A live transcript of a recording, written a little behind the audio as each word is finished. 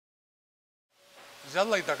Just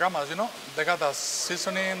like the grandmas, they got the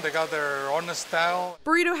seasoning, they got their own style.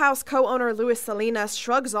 Burrito House co-owner Luis Salinas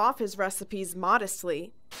shrugs off his recipes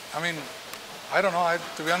modestly. I mean, I don't know.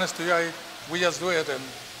 To be honest to you, we just do it and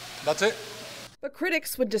that's it. But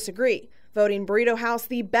critics would disagree, voting Burrito House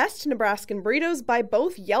the best Nebraskan burritos by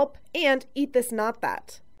both Yelp and Eat This Not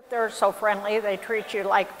That. They're so friendly, they treat you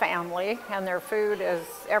like family, and their food is,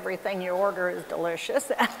 everything you order is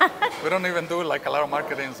delicious. We don't even do like a lot of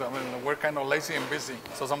marketing, so we're kind of lazy and busy.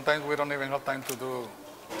 So sometimes we don't even have time to do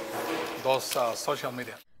those social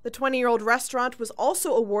media. The 20-year-old restaurant was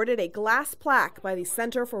also awarded a glass plaque by the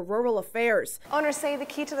Center for Rural Affairs. Owners say the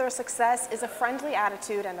key to their success is a friendly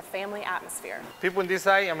attitude and a family atmosphere. People in this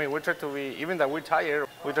side, we try to be, even though we're tired,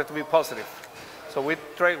 we try to be positive. So we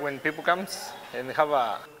try, when people comes and have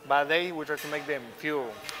a bad day, we try to make them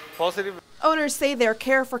feel positive. Owners say their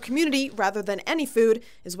care for community rather than any food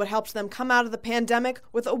is what helped them come out of the pandemic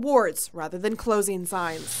with awards rather than closing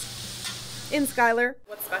signs. In Schuyler,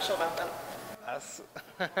 What's special about them? Us.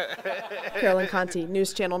 Carolyn Conti,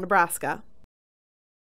 News Channel, Nebraska.